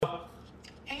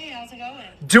How's it going?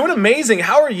 Doing amazing.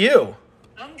 How are you?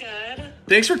 I'm good.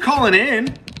 Thanks for calling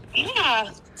in.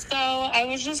 Yeah. So I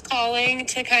was just calling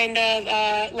to kind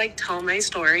of tell my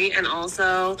story and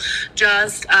also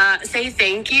just say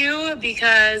thank you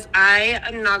because I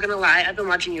am not gonna lie, I've been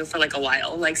watching you for like a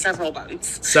while, like several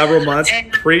months. Several months. And,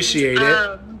 Appreciate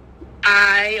it.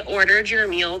 I ordered your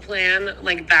meal plan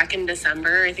like back in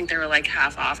December. I think they were like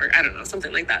half off or I don't know,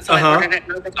 something like that. So I ordered it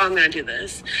and I was like, oh, I'm gonna do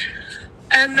this.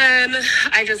 And then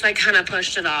I just like kind of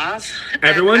pushed it off.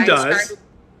 Everyone does.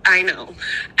 I know.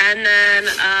 And then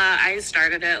I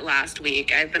started it last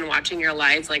week. I've been watching your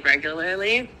lives like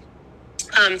regularly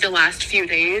the last few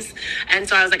days. And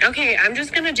so I was like, okay, I'm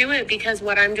just going to do it because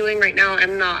what I'm doing right now,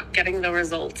 I'm not getting the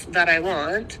results that I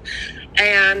want.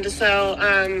 And so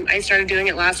I started doing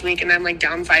it last week and I'm like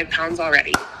down 5 pounds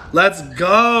already. Let's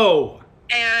go.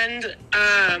 And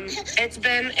it's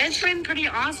been pretty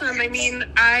awesome. I mean,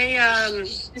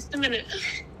 just a minute.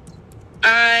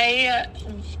 I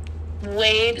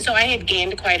had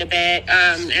gained quite a bit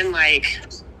in like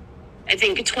I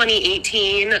think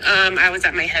 2018 I was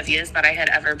at my heaviest that I had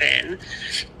ever been,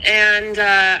 and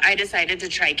I decided to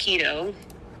try keto.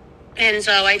 And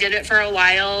so I did it for a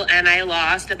while and I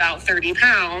lost about 30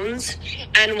 pounds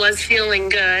and was feeling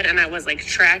good. And I was like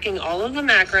tracking all of the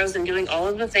macros and doing all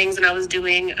of the things. And I was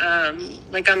doing it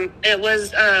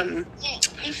was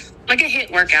like a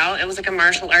HIIT workout. It was like a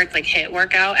martial arts like HIIT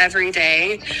workout every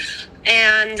day.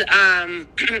 And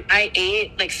I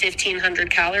ate like 1,500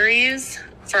 calories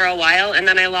for a while. And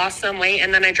then I lost some weight.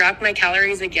 And then I dropped my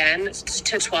calories again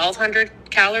to 1,200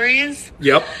 calories.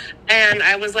 Yep. And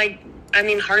I was like,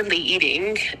 hardly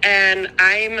eating, and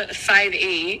I'm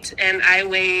 5'8", and I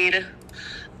weighed,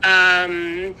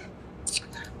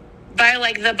 by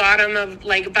like the bottom of,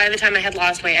 like, by the time I had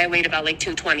lost weight, I weighed about like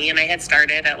 220, and I had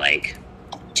started at like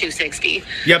 260.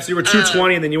 Yep, so you were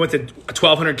 220, and then you went to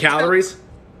 1,200 calories?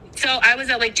 So I was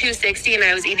at like 260, and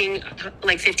I was eating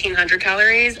like 1,500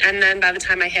 calories, and then by the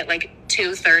time I hit like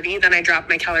 230, then I dropped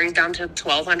my calories down to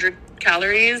 1,200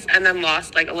 calories and then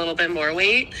lost like a little bit more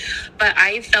weight. But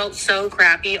I felt so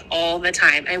crappy all the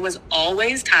time. I was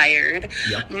always tired.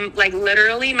 Yep. Like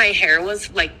literally my hair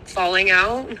was like falling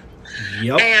out.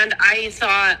 Yep. And I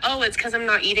thought, oh, it's because I'm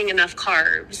not eating enough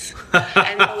carbs.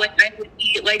 And so, like I would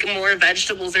eat like more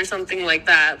vegetables or something like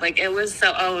that. Like it was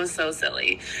so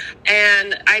silly.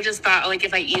 And I just thought like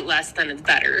if I eat less, then it's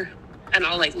better and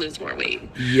I'll like lose more weight.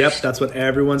 Yep, that's what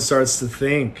everyone starts to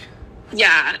think.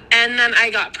 Yeah, and then I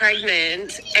got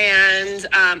pregnant, and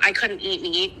I couldn't eat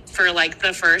meat for, like,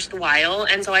 the first while,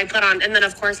 and so I put on, and then,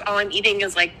 of course, all I'm eating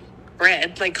is, like,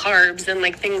 bread, like, carbs, and,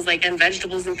 like, things, like, and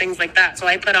vegetables and things like that, so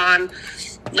I put on,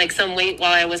 like, some weight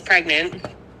while I was pregnant,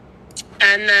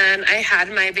 and then I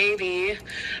had my baby,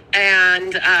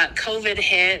 and COVID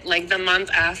hit, like, the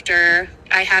month after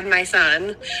I had my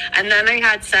son, and then I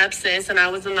had sepsis, and I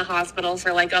was in the hospital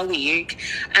for, like, a week,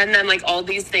 and then, like, all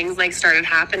these things, like, started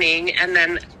happening, and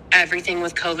then everything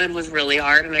with COVID was really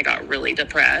hard, and I got really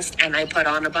depressed, and I put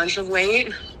on a bunch of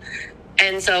weight,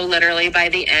 and so literally by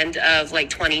the end of, like,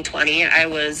 2020, I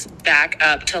was back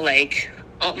up to, like,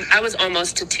 I was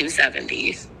almost to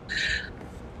 270.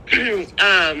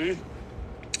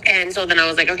 And so then I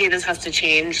was like, okay, this has to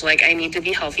change. Like, I need to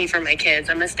be healthy for my kids.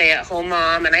 I'm a stay-at-home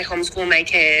mom, and I homeschool my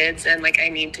kids. And, like, I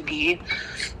need to be,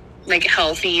 like,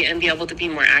 healthy and be able to be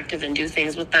more active and do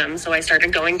things with them. So I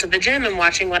started going to the gym and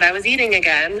watching what I was eating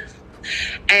again.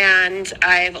 And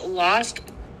I've lost,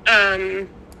 I'm,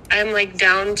 like,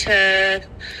 down to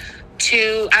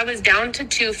I was down to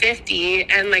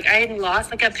 250. And, like, I had lost,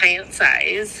 like, a pant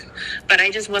size. But I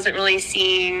just wasn't really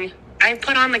seeing... I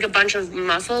put on like a bunch of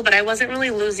muscle, but I wasn't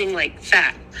really losing like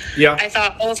fat. Yeah. I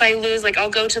thought, oh, if I lose, like I'll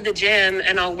go to the gym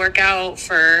and I'll work out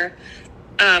for,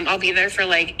 I'll be there for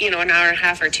like, an hour and a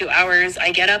half or 2 hours.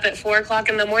 I get up at 4:00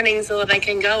 in the morning so that I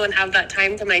can go and have that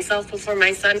time to myself before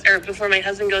my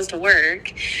husband goes to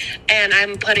work. And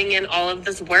I'm putting in all of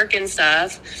this work and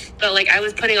stuff, but like I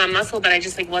was putting on muscle, but I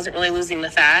just like wasn't really losing the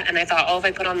fat. And I thought, oh, if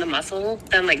I put on the muscle,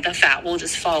 then like the fat will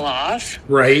just fall off.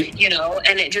 Right.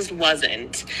 And it just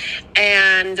wasn't.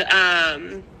 And,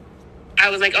 I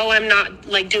was like, oh, I'm not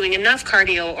like doing enough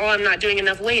cardio, or I'm not doing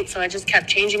enough weight. So I just kept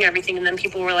changing everything. And then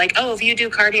people were like, oh, if you do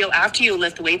cardio after you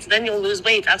lift weights, then you'll lose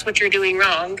weight. That's what you're doing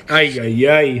wrong.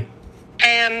 Ay.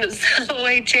 And so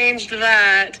I changed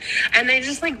that. And I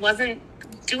just like wasn't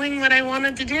doing what I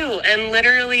wanted to do. And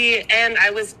literally, and I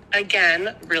was,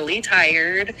 again, really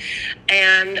tired.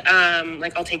 And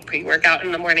like I'll take pre-workout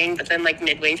in the morning, but then like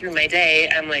midway through my day,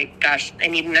 I'm like, gosh, I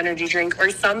need an energy drink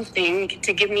or something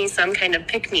to give me some kind of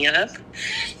pick-me-up.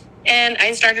 And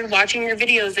I started watching your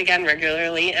videos again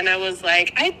regularly, and I was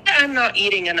like, I bet I'm not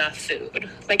eating enough food.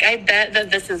 Like, I bet that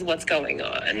this is what's going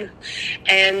on.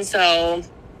 And so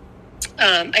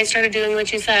I started doing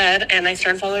what you said, and I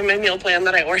started following my meal plan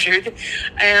that I ordered.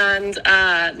 And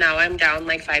now I'm down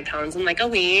like 5 pounds in like a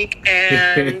week.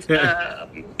 And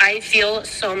I feel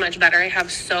so much better. I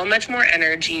have so much more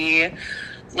energy.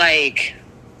 Like,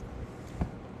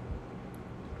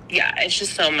 yeah, it's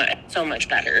just so much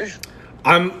better.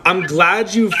 I'm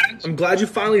glad you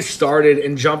finally started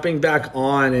and jumping back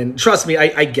on, and trust me,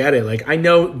 I get it. Like, I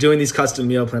know doing these custom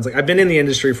meal plans, like I've been in the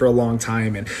industry for a long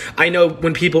time, and I know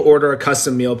when people order a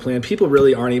custom meal plan, people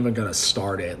really aren't even gonna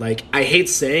start it. Like, I hate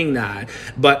saying that,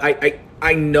 but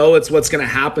I know it's what's going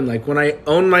to happen. Like, when I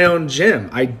owned my own gym,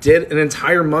 I did an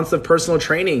entire month of personal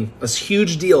training, a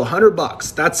huge deal,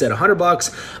 $100. That's it,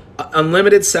 $100,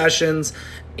 unlimited sessions,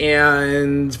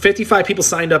 and 55 people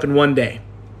signed up in one day.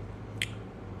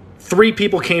 3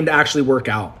 people came to actually work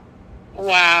out.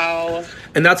 Wow.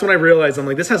 And that's when I realized, I'm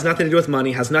like, this has nothing to do with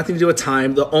money, has nothing to do with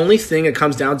time. The only thing it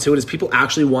comes down to it is people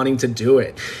actually wanting to do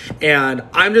it. And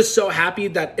I'm just so happy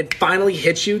that it finally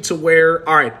hits you to where,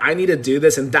 all right, I need to do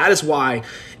this. And that is why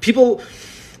people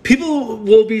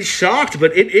will be shocked,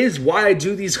 but it is why I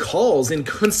do these calls, and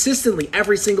consistently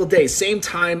every single day, same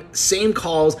time, same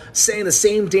calls, saying the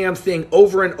same damn thing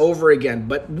over and over again.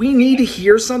 But we need to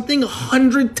hear something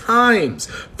 100 times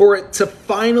for it to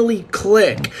finally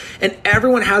click. And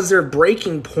everyone has their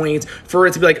breaking point for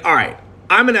it to be like, all right,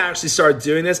 I'm going to actually start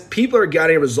doing this. People are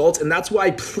getting results, and that's why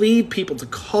I plead people to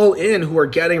call in who are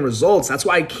getting results. That's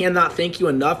why I cannot thank you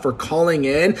enough for calling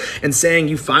in and saying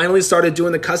you finally started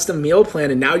doing the custom meal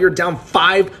plan, and now you're down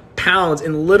 5 pounds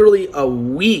in literally a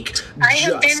week. I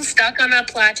have been stuck on a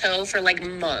plateau for like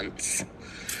months.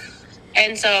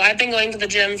 And so I've been going to the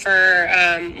gym for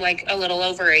like a little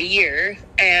over a year,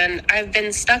 and I've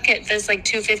been stuck at this like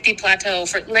 250 plateau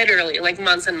for literally like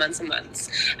months and months and months,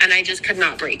 and I just could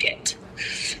not break it.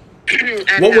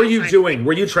 What were you doing?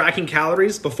 Were you tracking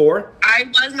calories before? I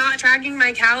was not tracking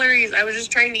my calories. I was just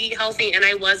trying to eat healthy, and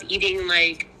I was eating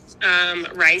like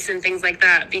rice and things like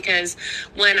that, because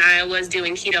when I was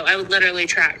doing keto, I would literally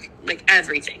track like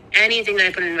everything, anything that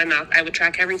I put in my mouth, I would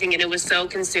track everything, and it was so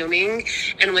consuming.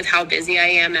 And with how busy I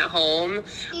am at home,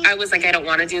 I was like, I don't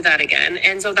want to do that again.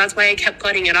 And so that's why I kept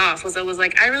putting it off. I was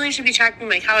like, I really should be tracking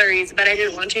my calories, but I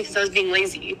didn't want to because I was being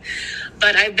lazy.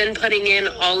 But I've been putting in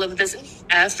all of this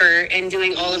effort and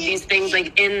doing all of these things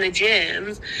like in the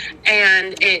gym,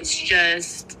 and it's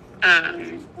just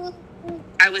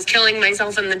I was killing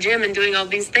myself in the gym and doing all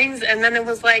these things, and then it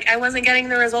was like I wasn't getting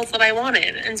the results that I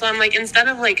wanted. And so I'm like, instead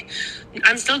of like,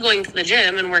 I'm still going to the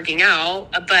gym and working out,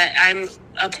 but I'm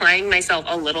applying myself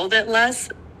a little bit less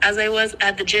as I was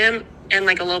at the gym, and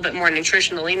like a little bit more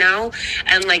nutritionally now.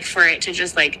 And like for it to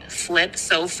just like flip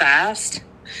so fast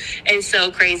is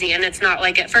so crazy. And it's not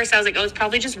like, at first I was like, oh, it's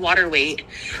probably just water weight.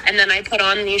 And then I put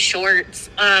on these shorts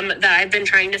that I've been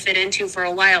trying to fit into for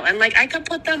a while, and like I could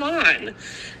put them on,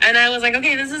 and I was like,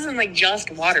 okay, this isn't like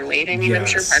just water weight. I mean, yes. I'm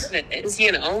sure part of it is,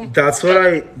 you know. That's what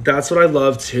I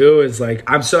love too, is like,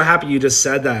 I'm so happy you just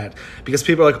said that, because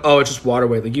people are like, oh, it's just water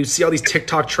weight. Like, you see all these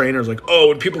TikTok trainers like, oh,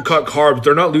 when people cut carbs,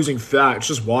 they're not losing fat, it's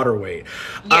just water weight.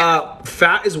 Yeah.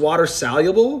 Fat is water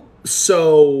soluble.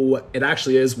 So it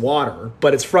actually is water,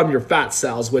 but it's from your fat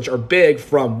cells, which are big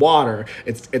from water.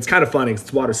 It's kind of funny,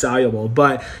 it's water soluble,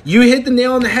 but you hit the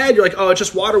nail on the head. You're like, oh, it's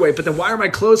just water weight, but then why are my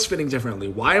clothes fitting differently?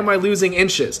 Why am I losing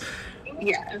inches?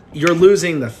 Yeah. You're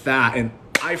losing the fat, and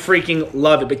I freaking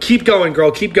love it. But keep going,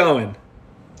 girl, keep going.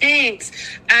 Thanks.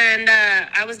 And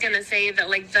I was going to say that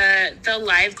like the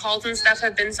live calls and stuff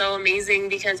have been so amazing,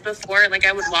 because before, like,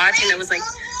 I would watch and it was like,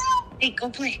 hey,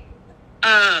 go play.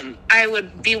 I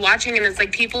would be watching, and it's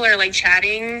like people are like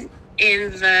chatting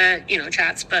in the, you know,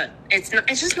 chats, but it's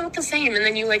just not the same. And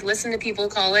then you like listen to people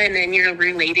call in and you're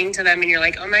relating to them, and you're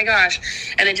like, oh my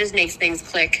gosh. And it just makes things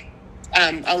click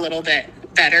a little bit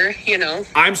better, you know.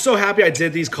 I'm so happy I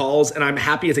did these calls, and I'm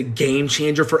happy it's a game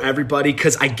changer for everybody,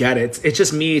 because I get it. It's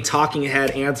just me talking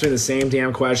ahead, answering the same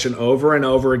damn question over and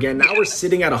over again. Now we're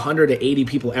sitting at 100 to 80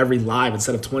 people every live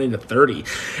instead of 20 to 30,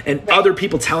 and other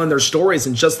people telling their stories.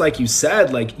 And just like you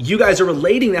said, like, you guys are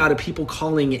relating now to people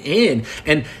calling in,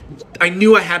 and I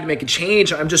knew I had to make a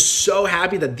change. I'm just so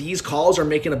happy that these calls are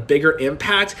making a bigger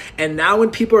impact. And now when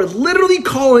people are literally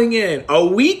calling in a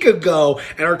week ago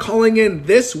and are calling in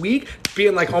this week,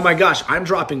 being like, oh my gosh, I'm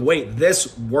dropping weight.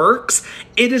 This works.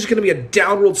 It is going to be a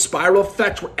downward spiral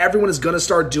effect where everyone is going to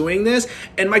start doing this.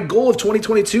 And my goal of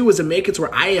 2022 was to make it to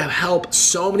where I have helped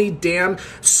so many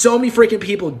freaking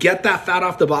people get that fat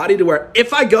off the body, to where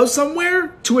if I go somewhere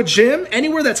to a gym,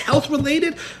 anywhere that's health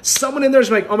related, someone in there is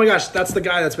like, oh my gosh, that's the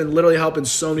guy that's been literally helping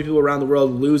so many people around the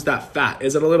world lose that fat.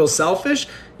 Is it a little selfish?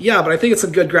 Yeah, but I think it's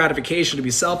some good gratification to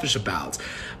be selfish about.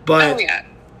 But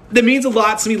that means a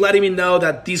lot to me, letting me know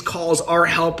that these calls are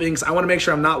helping. So I want to make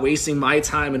sure I'm not wasting my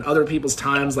time and other people's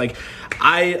times. Like,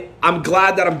 I'm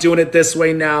glad that I'm doing it this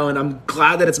way now, and I'm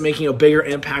glad that it's making a bigger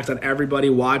impact on everybody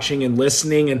watching and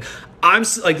listening. And I'm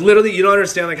like, literally, you don't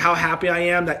understand like how happy I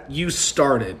am that you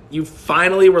started. You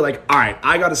finally were like, all right,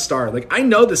 I got to start. Like, I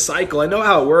know the cycle. I know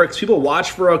how it works. People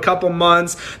watch for a couple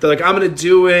months. They're like, I'm going to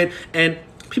do it. And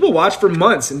people watch for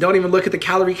months and don't even look at the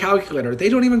calorie calculator. They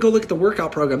don't even go look at the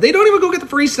workout program. They don't even go get the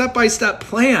free step-by-step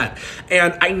plan.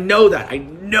 And I know that. I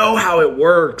know how it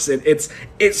works. And it's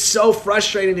so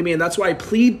frustrating to me. And that's why I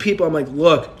plead people. I'm like,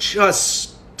 look,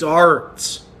 just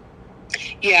start.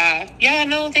 Yeah,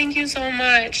 no, thank you so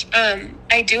much.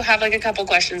 I do have like a couple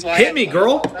questions. Hit me,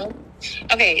 girl.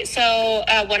 Okay, so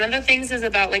one of the things is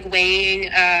about like weighing.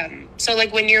 So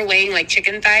like when you're weighing like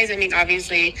chicken thighs, I mean,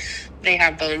 obviously they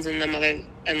have bones in them,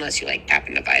 unless you like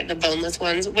happen to buy the boneless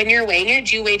ones. When you're weighing it,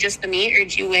 do you weigh just the meat, or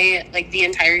do you weigh it like the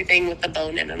entire thing with the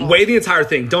bone in it? Weigh the entire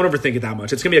thing. Don't overthink it that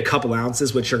much. It's gonna be a couple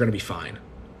ounces, which you're gonna be fine.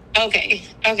 Okay,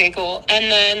 cool.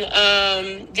 And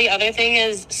then the other thing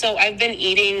is, so I've been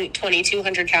eating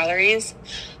 2,200 calories.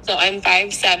 So I'm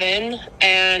 5'7",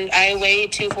 and I weigh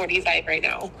 245 right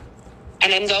now.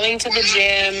 And I'm going to the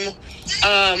gym.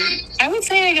 I would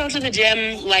say I go to the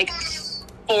gym like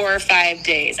 4 or 5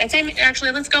 days. I'd say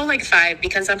actually let's go like 5,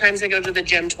 because sometimes I go to the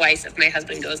gym twice if my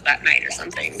husband goes that night or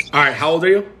something. All right, how old are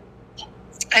you?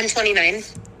 I'm 29.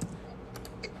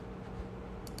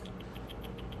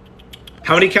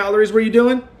 How many calories were you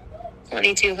doing?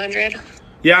 2,200.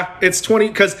 Yeah, it's 20,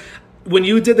 because when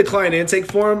you did the client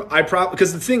intake form,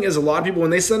 because the thing is, a lot of people, when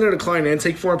they send out a client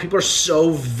intake form, people are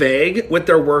so vague with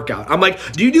their workout. I'm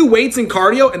like, do you do weights and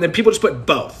cardio? And then people just put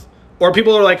both. Or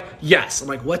people are like, yes. I'm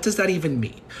like, what does that even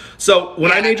mean? So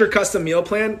when I made your custom meal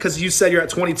plan, because you said you're at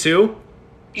 22.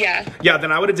 Yeah,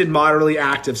 then I would have did moderately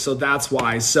active. So that's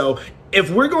why. So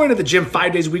if we're going to the gym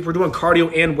 5 days a week, we're doing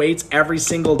cardio and weights every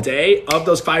single day of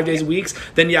those 5 days a week,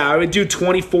 then I would do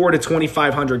 2,400 to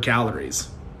 2,500 calories.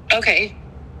 Okay,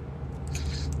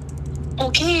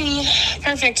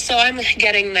 perfect. So I'm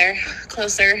getting there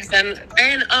closer then.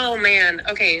 And oh man,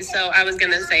 okay, so I was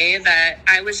gonna say that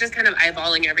I was just kind of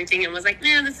eyeballing everything and was like,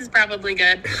 man, this is probably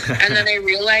good. And then I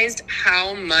realized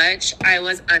how much I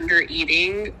was under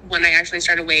eating when I actually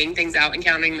started weighing things out and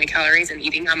counting my calories and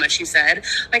eating how much you said.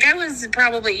 Like, I was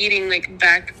probably eating like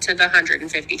back to the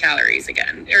 150 calories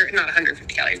again, or not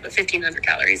 150 calories, but 1,500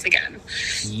 calories again.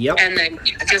 Yep. And then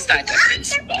just that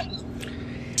difference.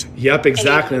 Yep,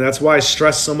 exactly. And that's why I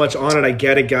stress so much on it. I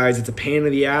get it, guys. It's a pain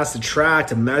in the ass to track,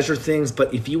 to measure things.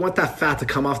 But if you want that fat to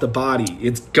come off the body,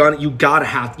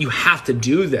 you have to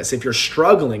do this if you're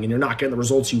struggling and you're not getting the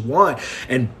results you want.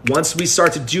 And once we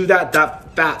start to do that,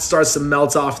 that fat starts to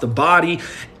melt off the body.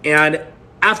 And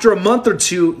after a month or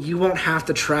two, you won't have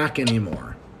to track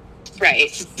anymore.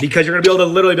 Right. Because you're going to be able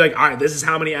to literally be like, all right, this is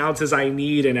how many ounces I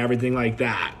need and everything like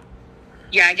that.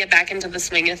 Yeah, I get back into the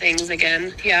swing of things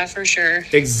again. Yeah, for sure.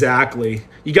 Exactly.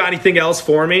 You got anything else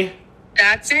for me?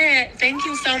 That's it. Thank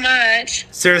you so much.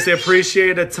 Seriously,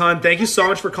 appreciate it a ton. Thank you so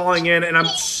much for calling in. And I'm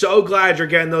so glad you're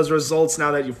getting those results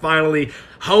now that you finally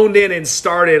honed in and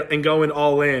started and going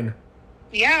all in.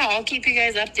 Yeah, I'll keep you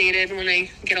guys updated when I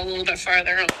get a little bit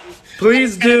farther on.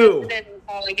 Please do.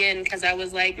 Calling in because I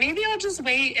was like, maybe I'll just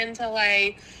wait until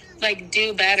I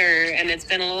do better. And it's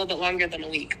been a little bit longer than a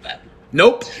week, but...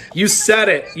 Nope. You said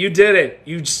it. You did it.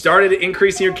 You started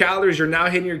increasing your calories. You're now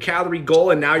hitting your calorie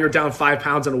goal, and now you're down 5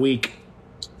 pounds in a week.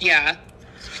 Yeah.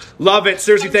 Love it.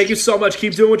 Seriously, thank you so much.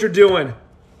 Keep doing what you're doing.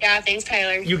 Yeah, thanks,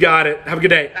 Tyler. You got it. Have a good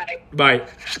day. Bye.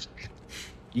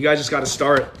 You guys just got to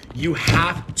start. You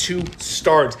have to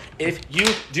start. If you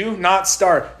do not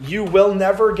start, you will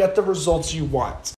never get the results you want.